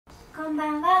こんば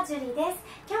んは、ジュリです。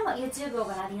今日も YouTube を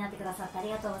ご覧になってくださってあり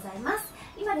がとうございます。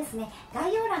今ですね、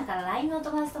概要欄から LINE のお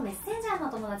友達とメッセンジャーの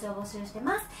お友達を募集して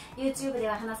ます。YouTube で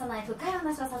は話さない深い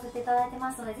話をさせていただいて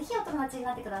ますので、ぜひお友達に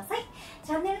なってください。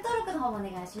チャンネル登録の方も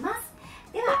お願いします。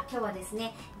では今日はです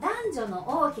ね、男女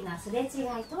の大きなすれ違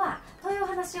いとはというお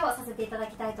話をさせていただ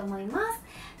きたいと思います。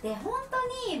で、本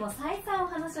当にもう再三お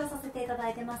話をさせていただ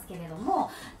いてますけれども、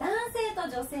男性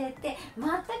と女性って全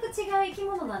く違う生き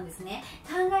物なんですね。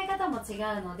考え方も違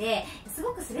うので、す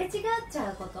ごくすれ違っちゃ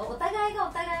うこと、お互いが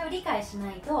お互いを理解しな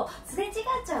いとすれ違っ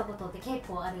ちゃうことって結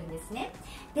構あるんですね。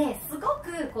で、すご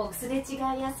くこうすれ違い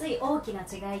やすい大きな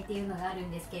違いっていうのがある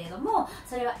んですけれども、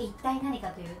それは一体何か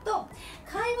というと、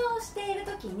会話をしている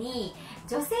時に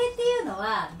女性っていうの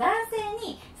は男性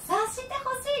に察して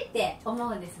ほしいって思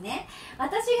うんですね。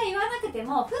私が言わなくて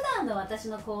も普段の私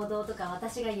の行動とか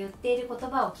私が言っている言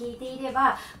葉を聞いていれ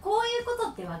ば、こういうこと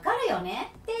ってわかるよ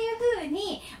ねっていう風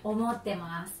に思って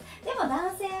ます。でも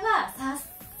男性は察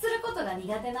することが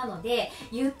苦手なので、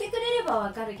言ってくれれば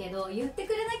わかるけど言って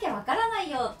くれなきゃわからな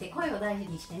いよって声を大事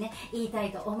にしてね、言いた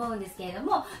いと思うんですけれど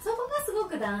も、そこがすご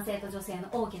く男性と女性の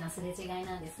大きなすれ違い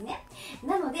なんですね。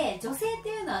なので女性って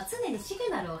いうのは常にシグ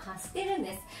ナルを発してるん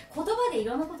です。言葉でい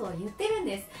ろんなことを言ってるん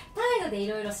です。態度でい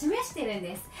ろいろ示してるん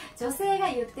です。女性が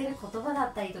言ってる言葉だ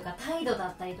ったりとか態度だ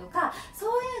ったりとか、そ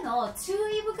ういうのを注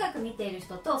意深く見ている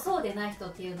人とそうでない人っ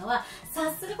ていうのは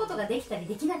察することができたり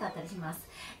できなかったりします。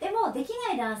でもでき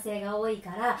ない男性が多いか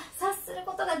ら察する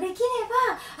ことができれ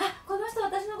ば、あ、この人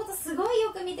私のことすごい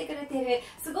よく見てくれてる、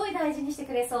すごい大事にして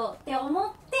くれそうって思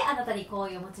ってあなたに好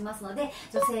意を持ちますので、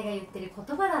女性が言ってる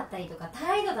言葉だったりとか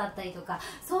態度だったりとか、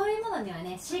そういうものには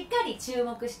ね、しっかり注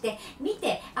目して見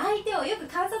て、相手をよく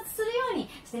観察するように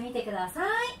してみてください。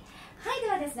はい、で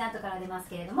はですね、後から出ます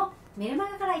けれども、メルマ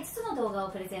ガから5つの動画を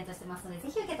プレゼントしてますので、ぜ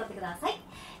ひ受け取ってください。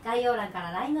概要欄か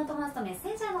ら LINE の友達とメッ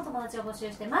センジャーの友達を募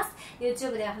集してます。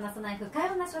YouTube では話さない深い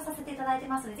話をさせていただいて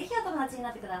ますので、ぜひお友達に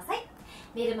なってください。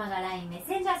メルマガ、LINE、メッ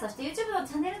センジャー、そして YouTube の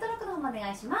チャンネル登録の方もお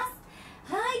願いしま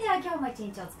す。はい、では今日も一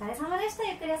日お疲れ様でした。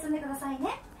ゆっくり休んでください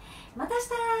ね。また明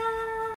日。